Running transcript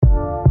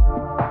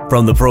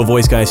From the Pro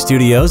Voice Guy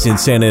Studios in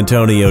San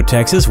Antonio,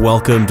 Texas,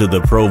 welcome to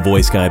the Pro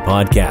Voice Guy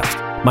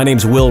Podcast. My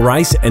name's Will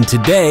Rice, and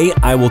today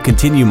I will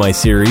continue my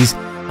series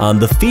on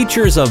the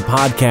features of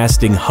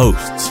podcasting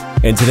hosts.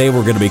 And today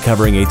we're going to be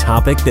covering a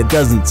topic that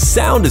doesn't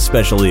sound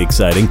especially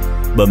exciting,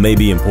 but may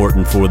be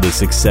important for the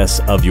success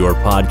of your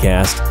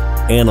podcast: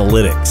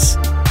 analytics.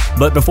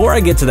 But before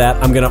I get to that,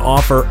 I'm going to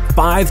offer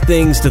 5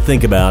 things to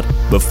think about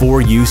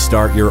before you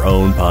start your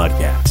own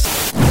podcast.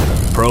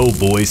 Pro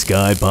Voice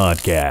Guy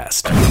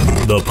Podcast,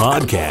 the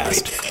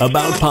podcast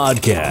about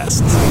podcasts,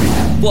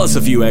 plus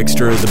a few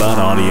extras about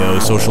audio,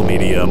 social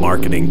media,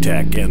 marketing,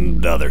 tech,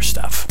 and other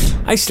stuff.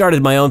 I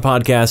started my own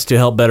podcast to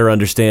help better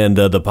understand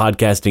the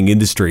podcasting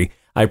industry.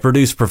 I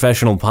produce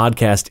professional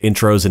podcast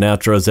intros and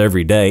outros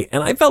every day,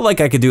 and I felt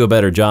like I could do a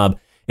better job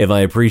if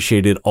I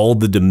appreciated all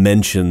the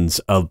dimensions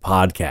of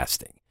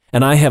podcasting.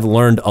 And I have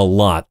learned a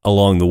lot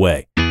along the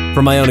way.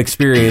 From my own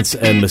experience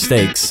and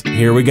mistakes,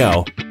 here we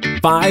go.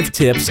 5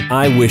 tips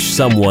I wish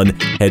someone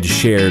had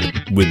shared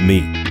with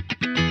me.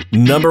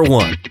 Number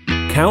 1,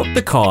 count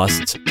the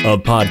costs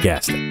of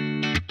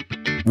podcasting.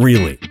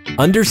 Really,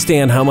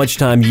 understand how much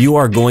time you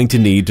are going to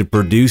need to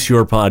produce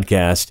your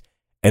podcast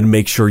and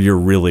make sure you're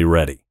really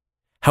ready.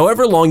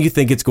 However long you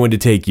think it's going to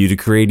take you to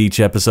create each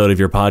episode of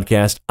your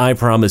podcast, I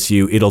promise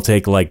you it'll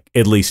take like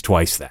at least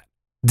twice that.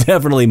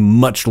 Definitely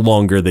much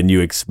longer than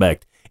you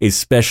expect,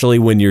 especially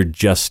when you're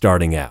just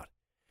starting out.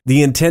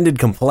 The intended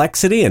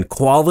complexity and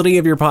quality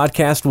of your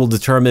podcast will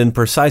determine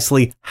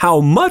precisely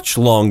how much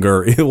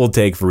longer it will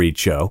take for each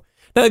show.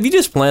 Now, if you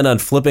just plan on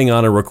flipping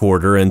on a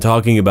recorder and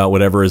talking about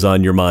whatever is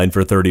on your mind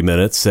for 30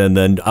 minutes and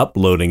then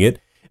uploading it,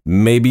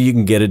 maybe you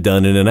can get it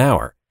done in an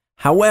hour.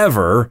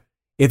 However,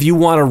 if you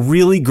want a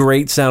really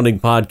great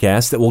sounding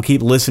podcast that will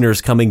keep listeners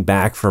coming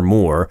back for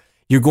more,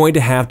 you're going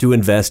to have to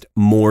invest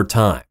more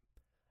time.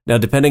 Now,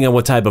 depending on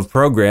what type of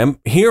program,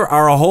 here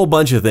are a whole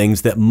bunch of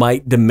things that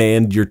might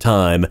demand your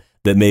time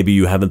that maybe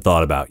you haven't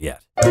thought about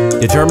yet.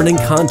 Determining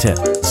content,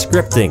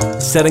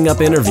 scripting, setting up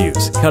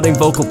interviews, cutting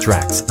vocal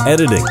tracks,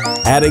 editing,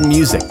 adding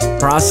music,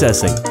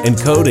 processing,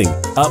 encoding,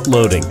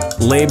 uploading,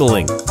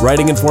 labeling,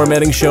 writing and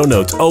formatting show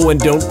notes. Oh, and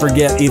don't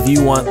forget, if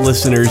you want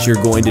listeners, you're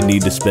going to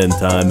need to spend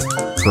time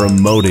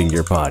promoting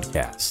your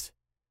podcast.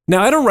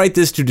 Now, I don't write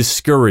this to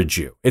discourage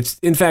you. It's,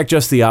 in fact,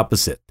 just the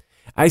opposite.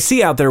 I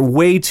see out there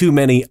way too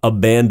many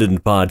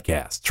abandoned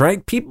podcasts,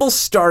 right? People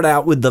start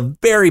out with the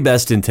very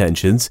best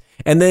intentions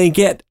and they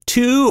get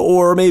 2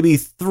 or maybe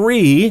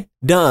 3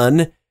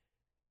 done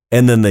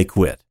and then they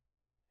quit.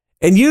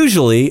 And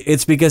usually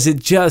it's because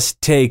it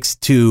just takes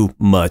too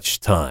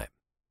much time.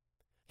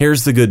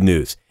 Here's the good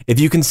news. If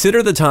you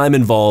consider the time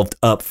involved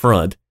up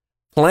front,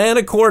 plan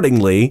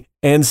accordingly,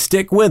 and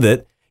stick with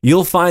it,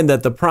 you'll find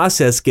that the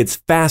process gets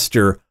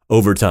faster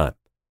over time.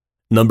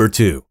 Number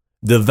 2.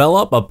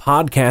 Develop a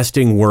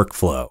podcasting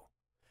workflow.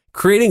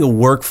 Creating a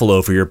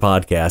workflow for your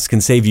podcast can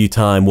save you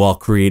time while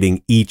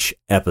creating each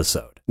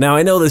episode. Now,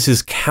 I know this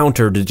is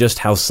counter to just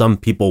how some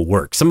people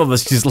work. Some of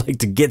us just like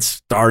to get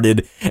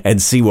started and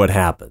see what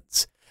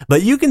happens.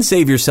 But you can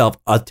save yourself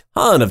a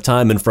ton of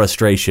time and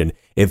frustration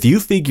if you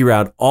figure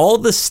out all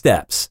the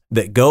steps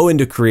that go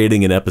into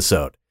creating an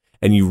episode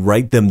and you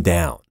write them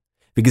down.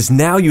 Because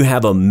now you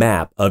have a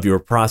map of your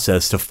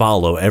process to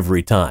follow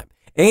every time.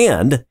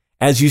 And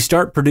as you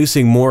start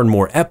producing more and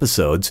more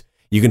episodes,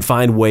 you can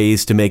find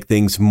ways to make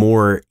things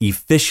more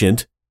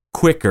efficient,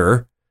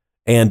 quicker,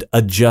 and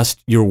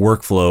adjust your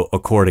workflow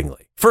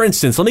accordingly. For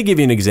instance, let me give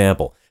you an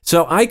example.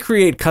 So I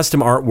create custom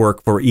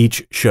artwork for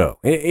each show.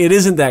 It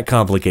isn't that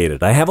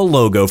complicated. I have a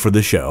logo for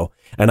the show,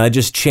 and I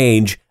just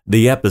change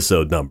the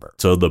episode number.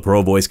 So the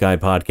Pro Voice Guy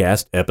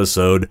Podcast,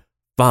 episode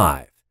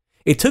 5.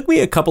 It took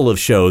me a couple of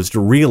shows to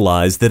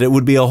realize that it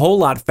would be a whole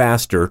lot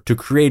faster to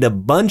create a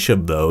bunch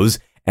of those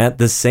at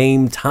the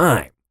same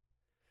time.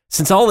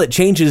 Since all it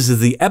changes is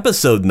the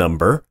episode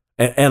number,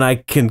 and I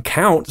can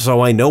count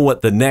so I know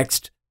what the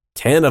next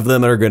 10 of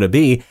them are going to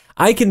be,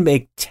 I can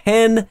make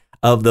 10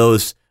 of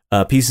those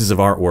pieces of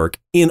artwork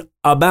in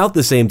about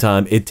the same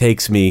time it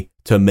takes me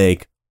to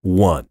make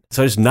one.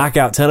 So I just knock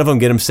out 10 of them,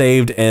 get them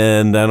saved,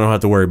 and I don't have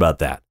to worry about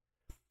that.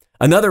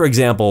 Another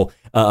example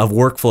of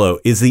workflow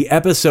is the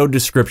episode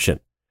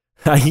description.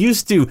 I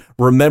used to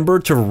remember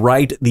to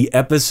write the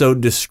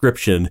episode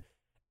description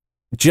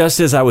just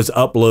as I was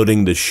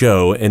uploading the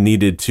show and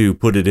needed to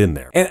put it in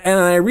there. And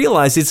I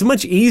realized it's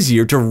much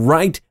easier to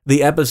write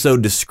the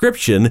episode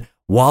description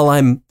while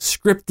I'm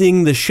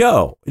scripting the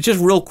show. It's just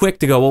real quick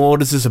to go, well,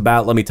 what is this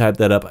about? Let me type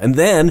that up. And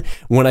then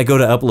when I go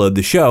to upload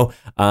the show,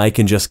 I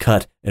can just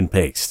cut and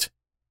paste.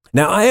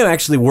 Now, I am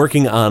actually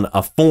working on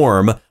a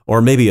form,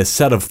 or maybe a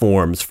set of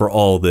forms for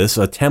all this,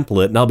 a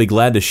template, and I'll be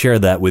glad to share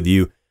that with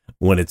you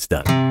when it's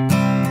done.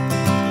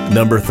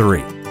 Number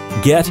 3,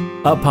 get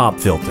a pop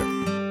filter.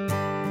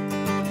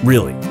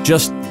 Really,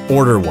 just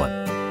order one.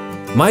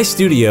 My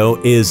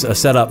studio is a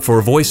setup for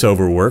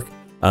voiceover work,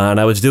 and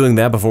I was doing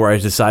that before I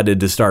decided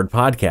to start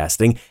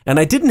podcasting, and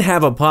I didn't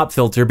have a pop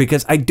filter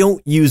because I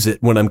don't use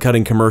it when I'm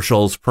cutting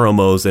commercials,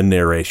 promos, and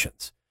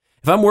narrations.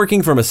 If I'm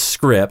working from a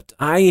script,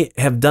 I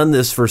have done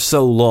this for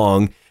so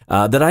long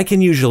that I can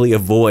usually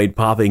avoid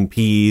popping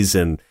peas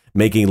and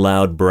making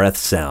loud breath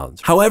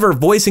sounds. However,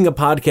 voicing a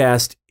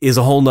podcast is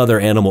a whole nother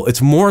animal.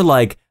 It's more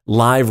like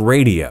live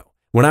radio.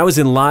 When I was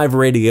in live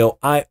radio,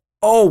 I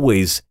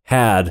always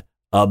had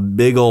a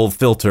big old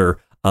filter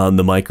on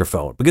the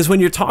microphone, because when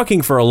you're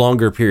talking for a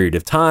longer period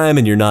of time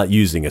and you're not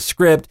using a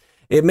script,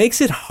 it makes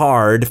it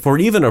hard for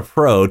even a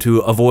pro to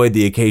avoid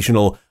the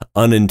occasional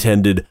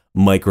unintended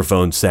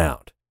microphone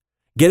sound.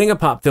 Getting a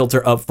pop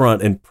filter up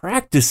front and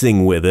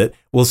practicing with it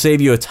will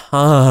save you a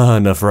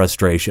ton of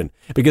frustration,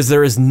 because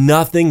there is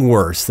nothing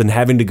worse than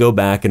having to go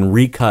back and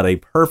recut a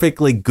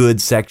perfectly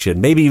good section,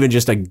 maybe even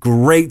just a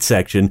great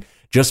section,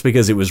 just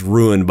because it was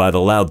ruined by the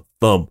loud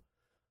thump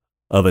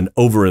of an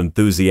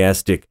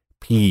overenthusiastic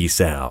P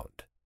sound.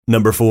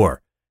 Number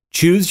 4,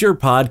 choose your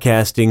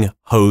podcasting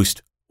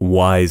host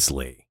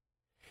wisely.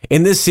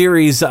 In this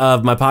series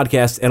of my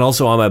podcast and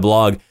also on my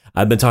blog,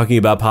 I've been talking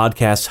about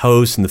podcast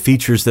hosts and the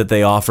features that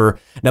they offer.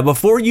 Now,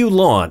 before you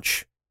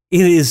launch,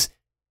 it is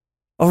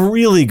a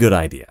really good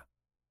idea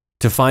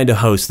to find a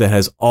host that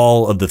has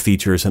all of the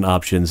features and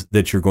options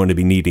that you're going to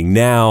be needing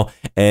now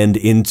and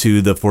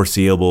into the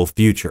foreseeable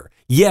future.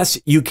 Yes,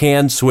 you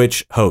can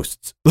switch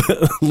hosts.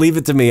 Leave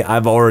it to me.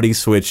 I've already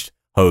switched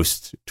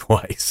hosts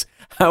twice.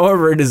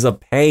 However, it is a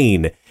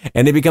pain,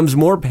 and it becomes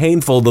more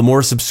painful the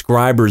more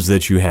subscribers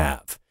that you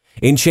have.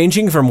 In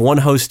changing from one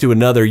host to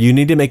another, you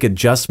need to make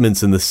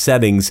adjustments in the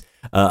settings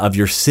of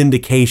your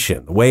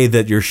syndication, the way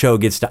that your show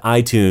gets to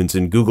iTunes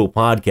and Google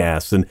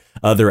Podcasts and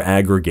other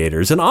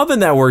aggregators. And often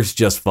that works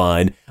just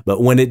fine,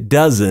 but when it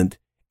doesn't,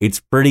 it's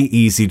pretty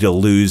easy to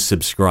lose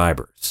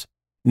subscribers.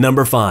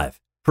 Number 5,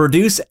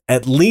 produce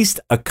at least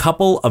a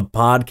couple of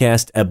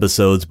podcast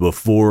episodes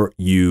before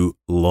you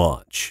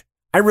launch.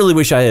 I really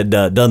wish I had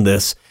done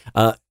this.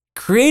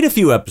 Create a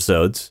few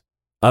episodes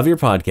of your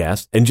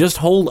podcast and just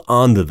hold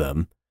on to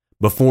them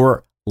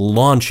before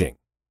launching.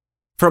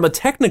 From a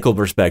technical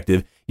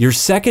perspective, your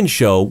second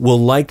show will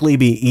likely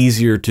be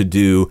easier to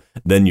do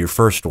than your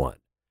first one.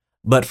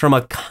 But from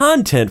a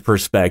content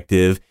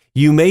perspective,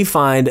 you may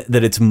find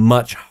that it's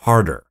much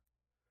harder.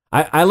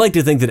 I like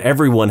to think that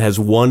everyone has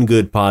one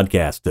good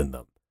podcast in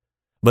them.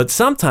 But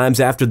sometimes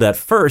after that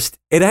first,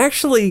 it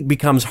actually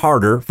becomes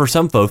harder for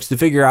some folks to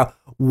figure out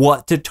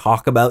what to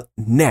talk about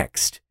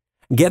next.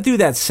 Get through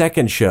that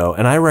second show,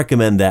 and I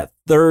recommend that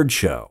third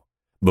show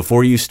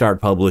before you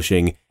start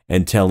publishing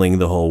and telling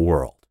the whole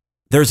world.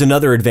 There's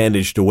another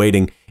advantage to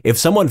waiting. If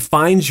someone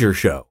finds your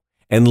show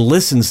and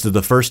listens to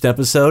the first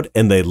episode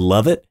and they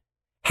love it,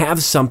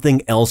 have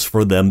something else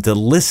for them to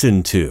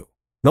listen to.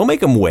 Don't make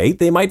them wait.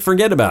 They might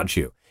forget about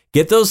you.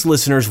 Get those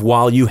listeners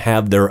while you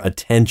have their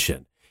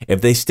attention.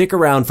 If they stick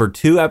around for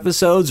 2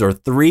 episodes or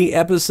 3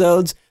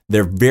 episodes,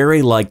 they're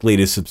very likely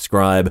to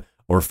subscribe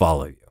or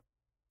follow you.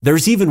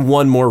 There's even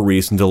one more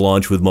reason to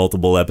launch with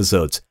multiple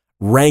episodes: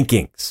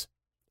 rankings.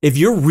 If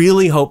you're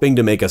really hoping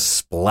to make a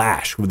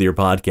splash with your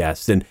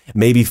podcast and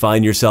maybe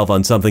find yourself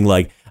on something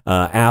like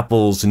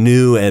Apple's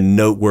new and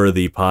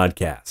noteworthy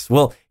podcasts,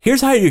 well,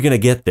 here's how you're going to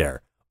get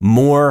there: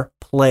 more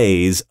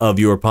plays of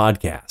your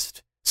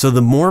podcast. So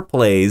the more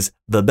plays,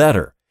 the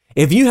better.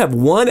 If you have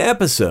 1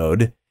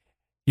 episode,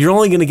 you're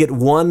only going to get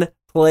 1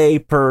 play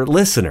per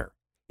listener.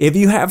 If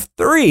you have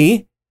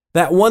 3,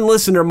 that one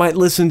listener might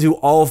listen to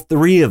all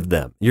 3 of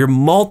them. You're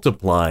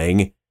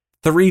multiplying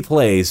 3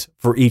 plays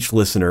for each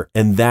listener,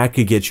 and that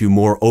could get you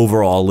more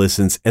overall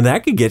listens, and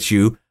that could get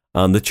you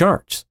on the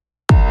charts.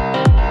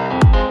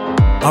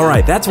 All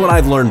right, that's what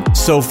I've learned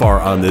so far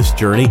on this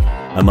journey,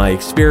 my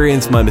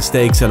experience, my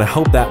mistakes, and I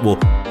hope that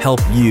will help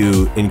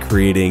you in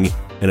creating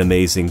an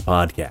amazing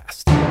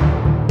podcast.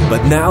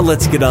 But now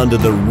let's get on to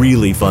the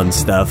really fun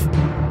stuff: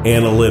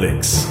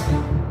 analytics.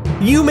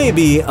 You may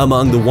be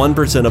among the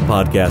 1% of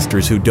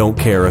podcasters who don't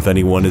care if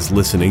anyone is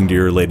listening to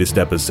your latest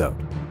episode.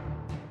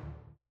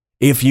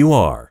 If you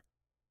are,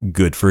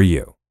 good for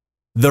you.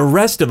 The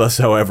rest of us,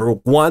 however,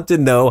 want to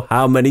know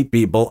how many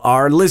people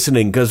are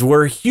listening, because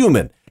we're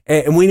human.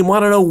 And we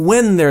want to know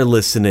when they're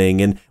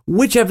listening and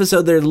which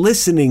episode they're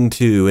listening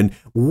to and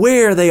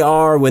where they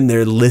are when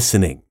they're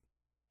listening.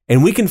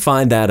 And we can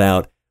find that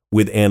out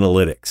with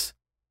analytics.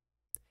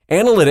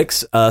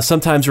 Analytics,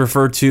 sometimes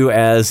referred to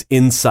as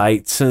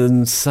insights,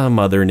 and some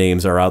other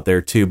names are out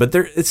there too, but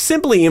it's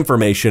simply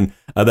information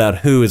about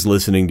who is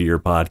listening to your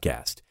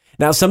podcast.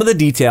 Now, some of the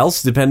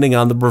details, depending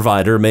on the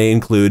provider, may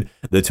include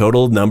the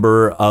total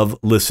number of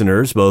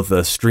listeners,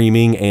 both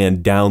streaming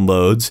and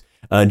downloads,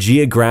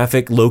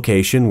 geographic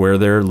location, where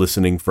they're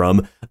listening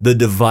from, the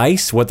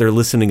device, what they're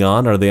listening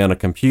on. Are they on a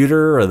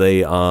computer? Are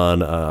they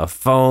on a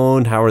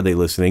phone? How are they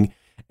listening?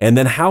 And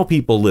then how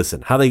people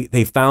listen, how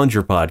they found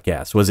your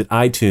podcast. Was it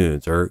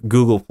iTunes or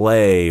Google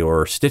Play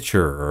or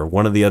Stitcher or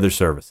one of the other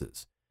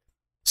services?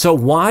 So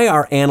why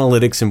are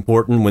analytics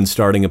important when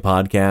starting a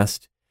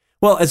podcast?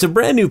 Well, as a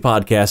brand new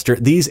podcaster,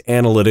 these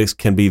analytics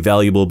can be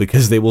valuable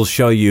because they will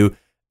show you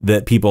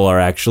that people are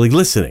actually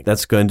listening.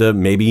 That's going to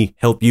maybe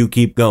help you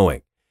keep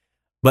going.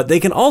 But they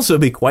can also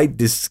be quite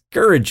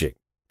discouraging,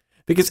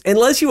 Because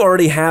unless you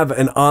already have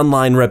an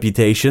online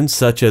reputation,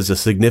 such as a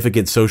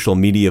significant social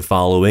media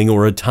following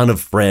or a ton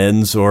of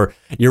friends, or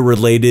you're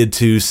related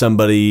to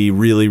somebody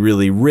really,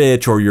 really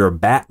rich, or you're a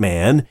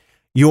Batman,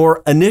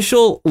 your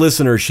initial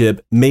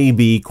listenership may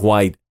be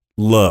quite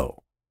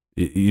low.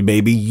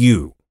 Maybe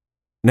you.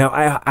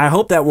 Now, I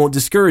hope that won't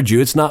discourage you.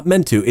 It's not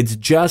meant to. It's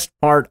just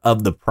part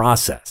of the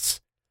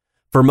process.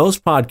 For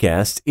most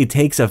podcasts, it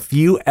takes a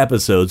few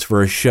episodes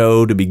for a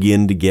show to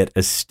begin to get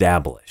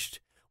established.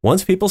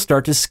 Once people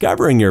start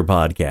discovering your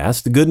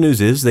podcast, the good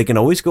news is they can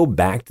always go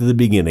back to the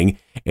beginning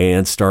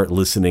and start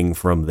listening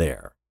from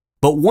there.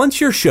 But once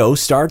your show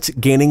starts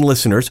gaining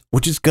listeners,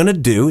 which it's going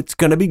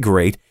to be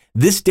great,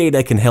 this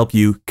data can help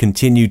you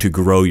continue to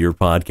grow your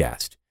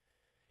podcast.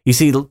 You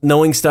see,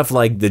 knowing stuff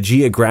like the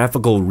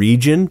geographical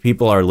region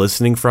people are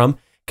listening from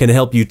can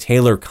help you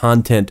tailor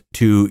content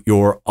to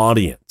your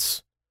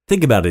audience.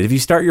 Think about it. If you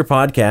start your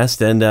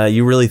podcast and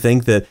you really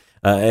think that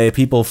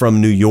people from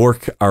New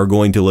York are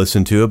going to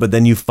listen to it, but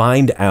then you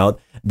find out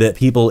that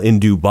people in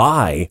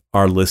Dubai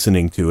are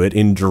listening to it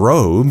in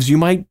droves, you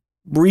might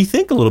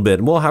rethink a little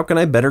bit. Well, how can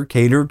I better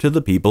cater to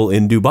the people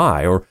in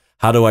Dubai? Or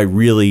how do I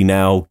really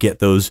now get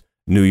those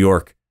New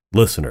York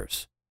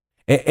listeners?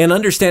 An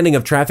understanding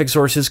of traffic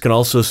sources can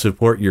also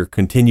support your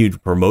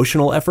continued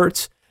promotional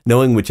efforts.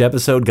 Knowing which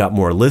episode got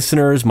more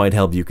listeners might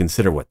help you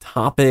consider what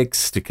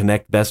topics to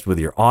connect best with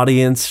your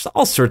audience.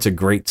 All sorts of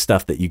great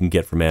stuff that you can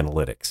get from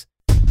analytics.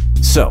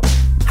 So,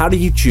 how do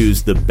you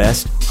choose the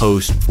best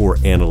host for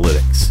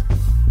analytics?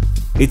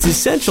 It's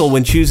essential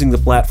when choosing the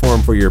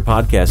platform for your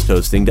podcast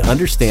hosting to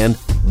understand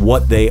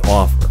what they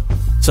offer.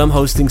 Some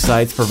hosting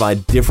sites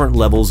provide different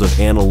levels of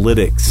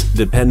analytics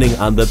depending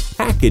on the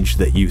package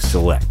that you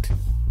select.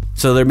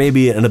 So there may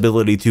be an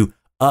ability to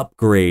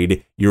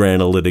upgrade your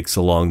analytics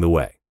along the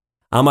way.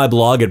 On my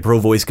blog at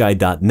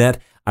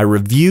provoiceguy.net, I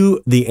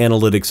review the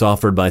analytics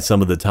offered by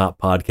some of the top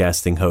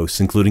podcasting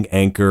hosts, including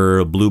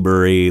Anchor,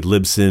 Blueberry,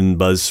 Libsyn,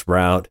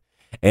 Buzzsprout,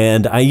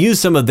 and I use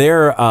some of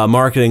their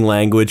marketing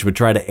language, but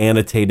try to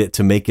annotate it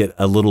to make it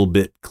a little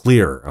bit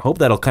clearer. I hope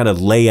that'll kind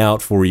of lay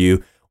out for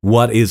you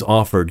what is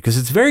offered, because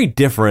it's very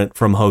different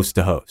from host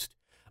to host.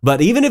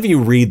 But even if you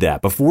read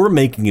that before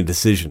making a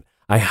decision,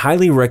 I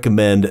highly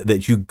recommend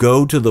that you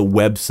go to the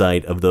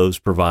website of those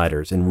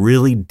providers and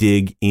really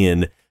dig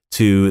in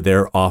to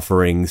their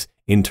offerings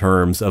in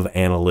terms of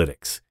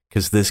analytics,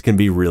 because this can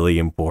be really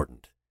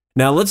important.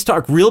 Now, let's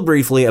talk real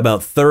briefly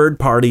about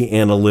third-party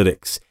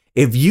analytics.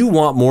 If you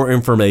want more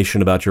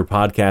information about your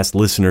podcast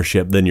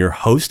listenership than your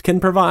host can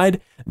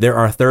provide, there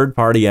are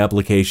third-party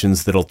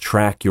applications that'll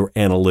track your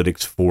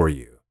analytics for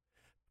you.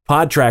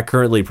 Podtrac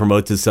currently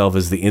promotes itself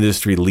as the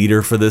industry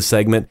leader for this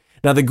segment.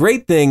 Now, the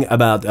great thing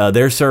about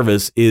their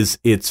service is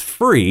it's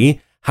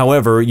free.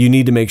 However, you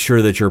need to make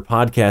sure that your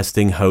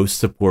podcasting host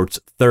supports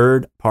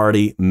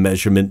third-party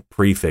measurement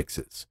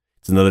prefixes.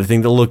 It's another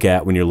thing to look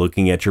at when you're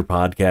looking at your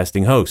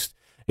podcasting host.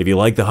 If you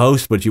like the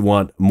host, but you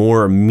want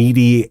more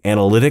meaty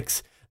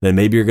analytics, then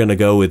maybe you're going to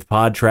go with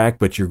Podtrac,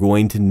 but you're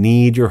going to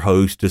need your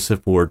host to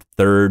support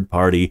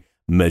third-party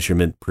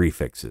measurement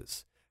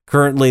prefixes.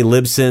 Currently,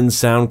 Libsyn,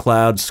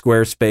 SoundCloud,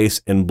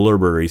 Squarespace, and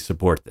Blueberry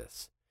support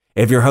this.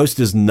 If your host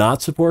does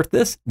not support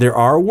this, there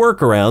are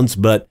workarounds,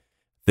 but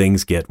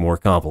things get more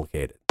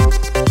complicated.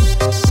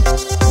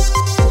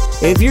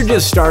 If you're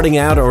just starting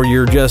out or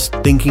you're just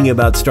thinking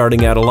about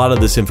starting out, a lot of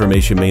this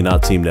information may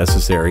not seem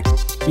necessary.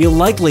 You'll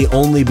likely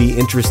only be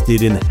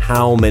interested in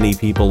how many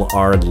people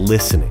are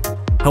listening.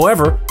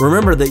 However,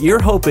 remember that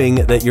you're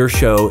hoping that your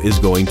show is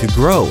going to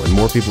grow and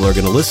more people are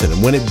going to listen.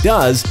 And when it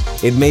does,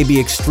 it may be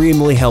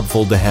extremely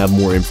helpful to have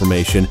more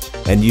information,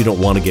 and you don't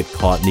want to get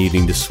caught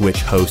needing to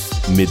switch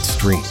hosts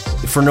midstream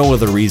for no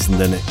other reason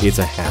than it's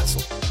a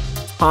hassle.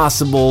 It's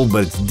possible,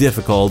 but it's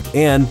difficult,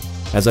 and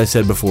as I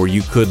said before,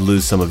 you could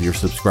lose some of your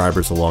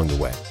subscribers along the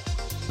way.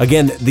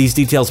 Again, these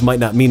details might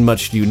not mean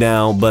much to you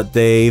now, but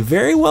they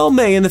very well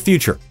may in the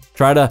future.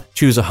 Try to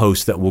choose a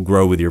host that will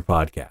grow with your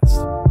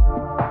podcast.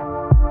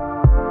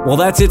 Well,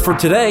 that's it for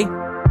today.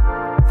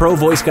 Pro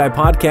Voice Guy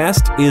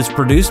Podcast is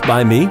produced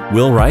by me,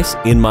 Will Rice,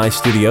 in my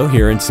studio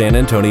here in San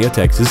Antonio,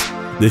 Texas.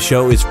 The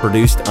show is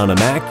produced on a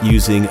Mac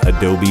using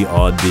Adobe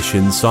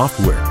Audition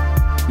software.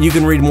 You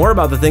can read more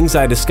about the things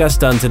I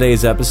discussed on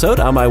today's episode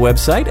on my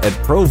website at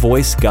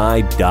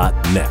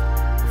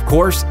provoiceguy.net. Of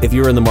course, if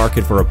you're in the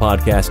market for a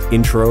podcast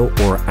intro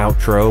or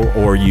outro,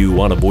 or you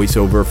want a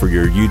voiceover for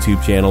your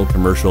YouTube channel,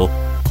 commercial,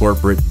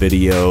 corporate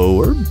video,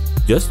 or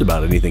just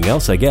about anything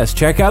else, I guess,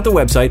 check out the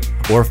website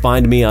or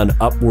find me on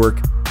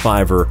Upwork,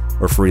 Fiverr,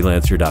 or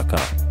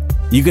Freelancer.com.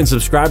 You can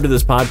subscribe to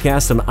this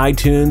podcast on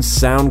iTunes,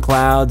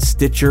 SoundCloud,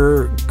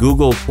 Stitcher,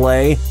 Google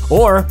Play,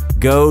 or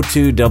go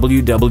to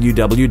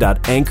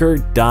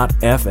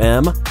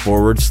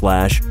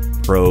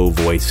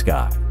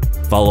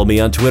www.anchor.fm/ProVoiceGuy. Follow me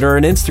on Twitter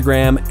and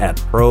Instagram at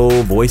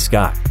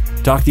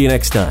ProVoiceGuy. Talk to you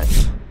next time.